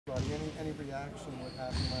Any reaction what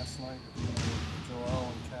happened last night with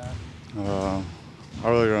Joel and Kat? Uh, I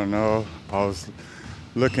really don't know. I was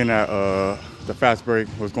looking at the fast break,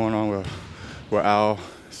 what's going on with Al,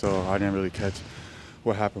 so I didn't really catch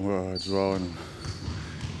what happened with Joel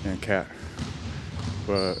and Kat.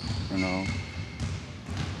 But you know,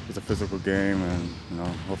 it's a physical game, and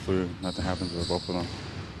hopefully nothing happens to both of them.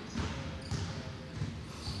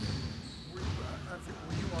 Were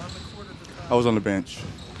you on the court at the I was time? on the bench.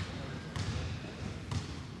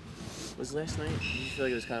 Was last night? Did you feel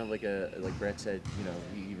like it was kind of like like Brett said?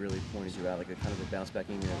 He really pointed you out, like a kind of a bounce back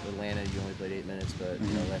game. Atlanta, you only played 8 minutes, but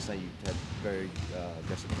last night you had very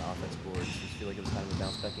aggressive on the offense boards. Did you feel like it was kind of a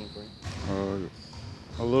bounce back game for you?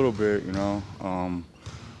 A little bit,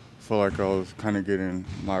 feel like I was kind of getting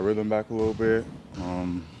my rhythm back a little bit.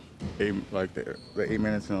 Like the 8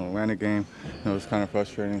 minutes in the Atlanta game, it's kind of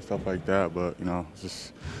frustrating and stuff like that. But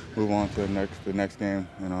just move on to the next game.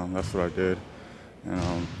 That's what I did.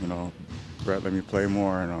 And Brett let me play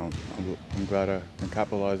more, and I'm glad I can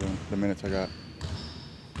capitalize on the minutes I got.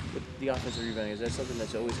 With the offensive rebounding, is that something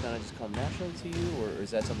that's always kind of just come naturally to you, or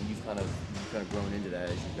is that something you've kind of grown into that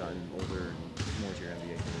as you've gotten older and more to your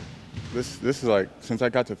NBA career? This is like since I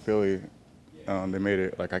got to Philly, they made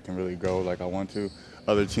it like I can really go like I want to.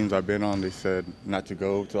 Other teams I've been on, they said not to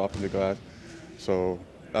go to offensive glass, so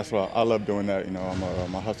that's why I love doing that.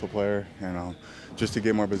 I'm a hustle player, and just to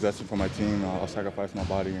get more possession for my team, I'll sacrifice my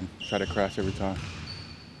body and try to crash every time.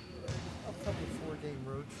 Upcoming 4-game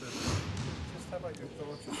road trip. Just how about your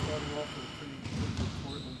thoughts? You're starting off with a pretty good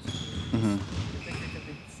Portland team. hmm You think it could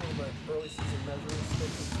be sort of like early season measures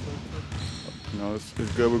take this road trip?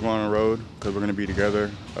 It's good we're going on the road because we're going to be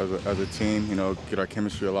together as a team. Get our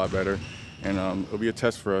chemistry a lot better, and it'll be a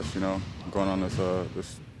test for us. Going on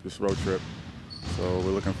this road trip. So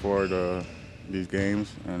we're looking forward to these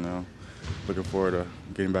games, and looking forward to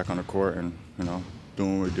getting back on the court and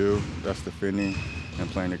doing what we do. That's defending and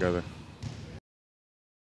playing together.